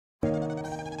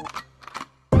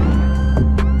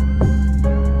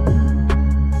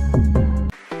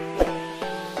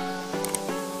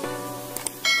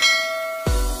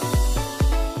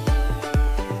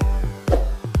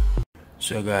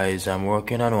So guys, I'm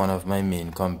working on one of my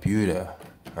main computer,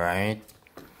 right?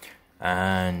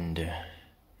 And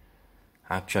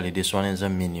actually this one is a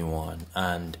mini one,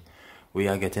 and we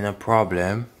are getting a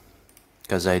problem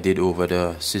because I did over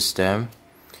the system.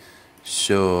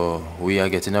 So we are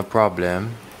getting a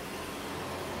problem.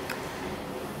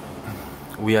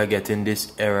 We are getting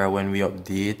this error when we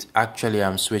update. Actually,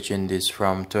 I'm switching this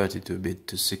from 32-bit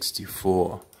to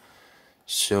 64.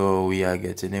 So we are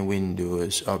getting a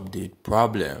Windows update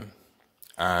problem,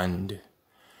 and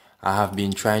I have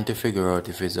been trying to figure out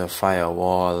if it's a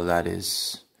firewall that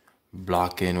is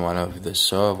blocking one of the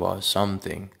server or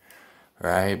something,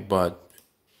 right? But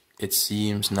it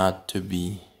seems not to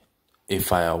be a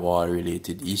firewall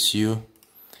related issue.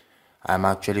 I'm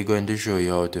actually going to show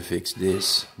you how to fix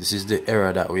this. This is the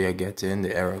error that we are getting,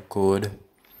 the error code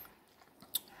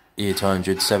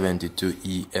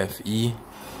 872EFE.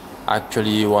 Actually,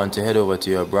 you want to head over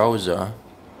to your browser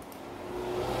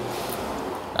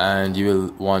and you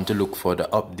will want to look for the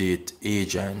update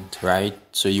agent, right?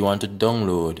 So you want to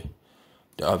download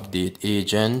the update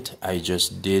agent. I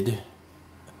just did.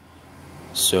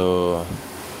 So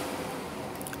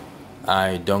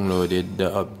I downloaded the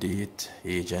update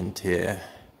agent here,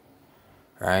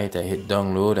 right? I hit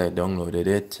download, I downloaded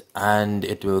it, and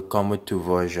it will come with two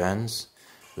versions,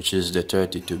 which is the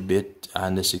 32-bit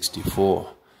and the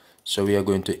 64. So we are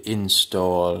going to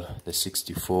install the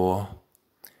 64,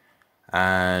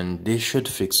 and this should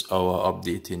fix our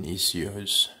updating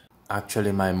issues.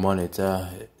 Actually, my monitor,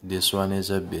 this one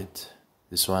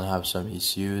have some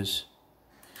issues.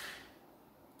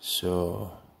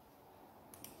 So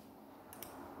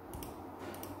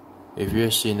if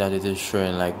you're seeing that it is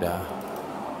showing like that,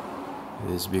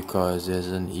 it is because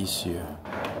there's an issue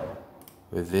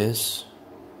with this.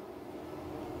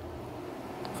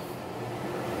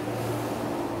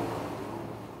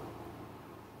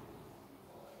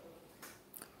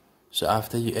 So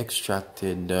after you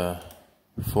extracted the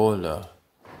folder,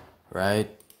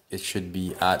 right, it should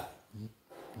be at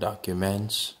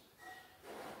documents.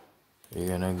 You're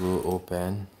gonna go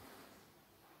open.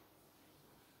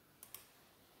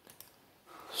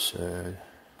 So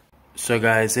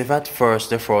guys, if at first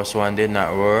the first one did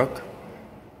not work,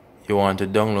 you want to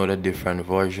download a different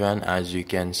version. As you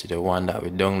can see, the one that we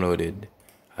downloaded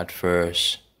at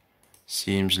first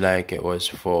seems like it was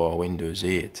for Windows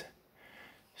 8.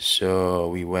 So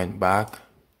we went back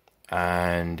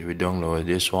and we downloaded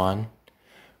this one,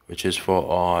 which is for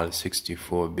all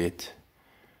 64-bit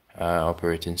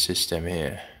operating system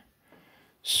here.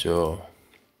 So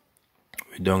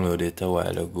we downloaded it a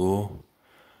while ago.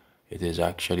 It is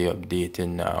actually updating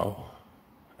now,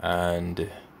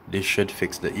 and this should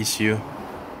fix the issue.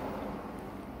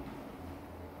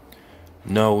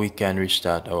 Now we can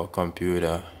restart our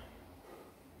computer.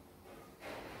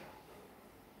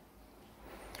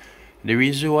 The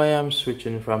reason why I'm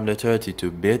switching from the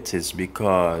 32-bit is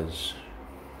because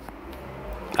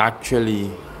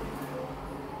actually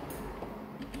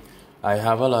I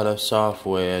have a lot of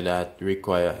software that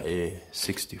require a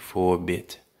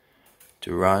 64-bit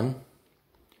to run.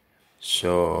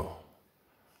 So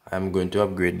I'm going to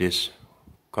upgrade this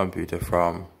computer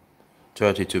from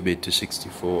 32-bit to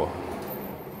 64.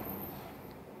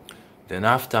 Then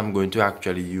after, I'm going to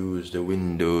actually use the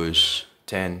Windows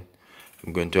 10.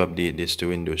 I'm going to update this to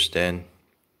Windows 10.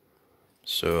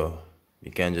 So you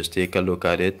can just take a look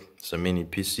at it. It's a mini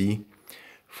PC,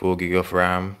 4 GB of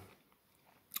RAM,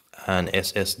 and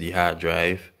SSD hard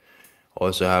drive.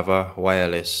 Also have a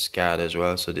wireless card as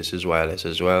well, so this is wireless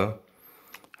as well.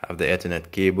 Have the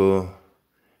Ethernet cable,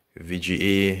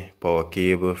 VGA, power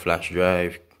cable, flash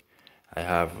drive. I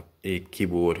have a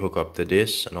keyboard hook up to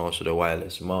this, and also the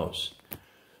wireless mouse.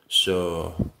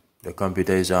 So the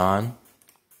computer is on.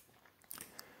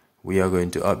 We are going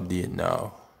to update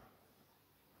now.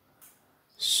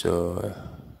 So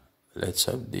let's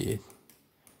update.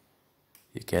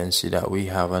 You can see that we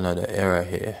have another error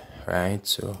here, right?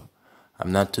 So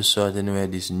I'm not too certain where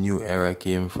this new error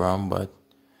came from, but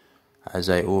as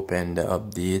I opened the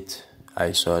update,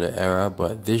 I saw the error,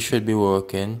 but this should be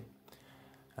working,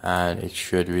 and it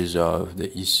should resolve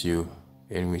the issue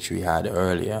in which we had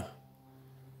earlier,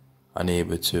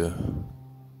 unable to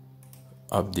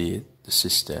update the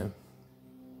system.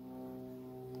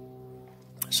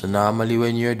 So normally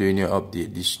when you're doing your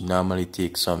update, this normally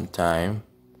takes some time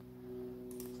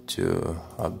to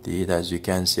update. As you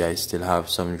can see, I still have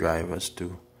some drivers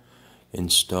to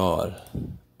install,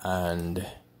 and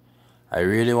I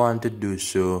really want to do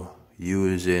so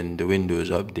using the Windows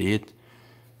update.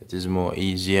 It is more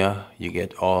easier. You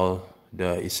get all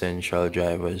the essential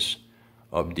drivers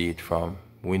update from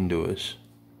Windows.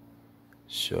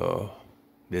 So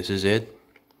this is it.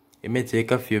 It may take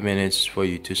a few minutes for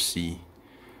you to see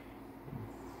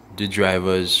the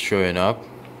drivers showing up,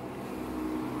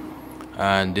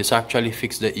 and this actually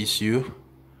fixed the issue.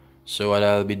 So what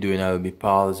I'll be doing, I'll be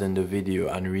pausing the video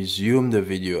and resume the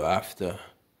video after,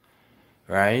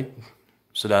 right?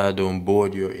 So that I don't bore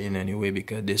you in any way,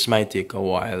 because this might take a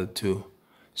while to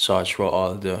search for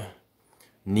all the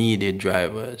needed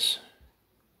drivers.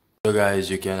 So guys,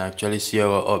 you can actually see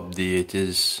our update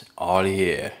is all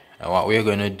here, and what we're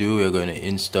going to do, we're going to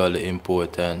install the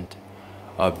important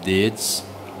updates.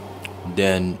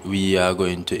 Then we are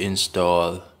going to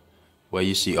install, where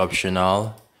you see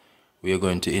optional, we are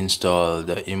going to install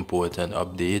the important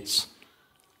updates.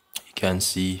 You can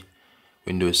see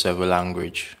Windows Server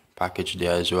language package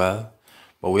there as well,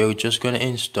 but we're just going to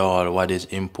install what is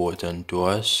important to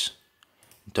us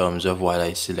in terms of what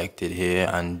I selected here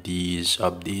and these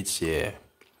updates here.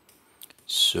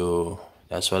 So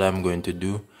that's what I'm going to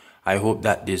do. I hope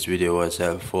that this video was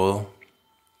helpful.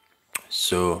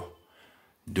 So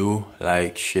do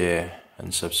like, share,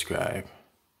 and subscribe.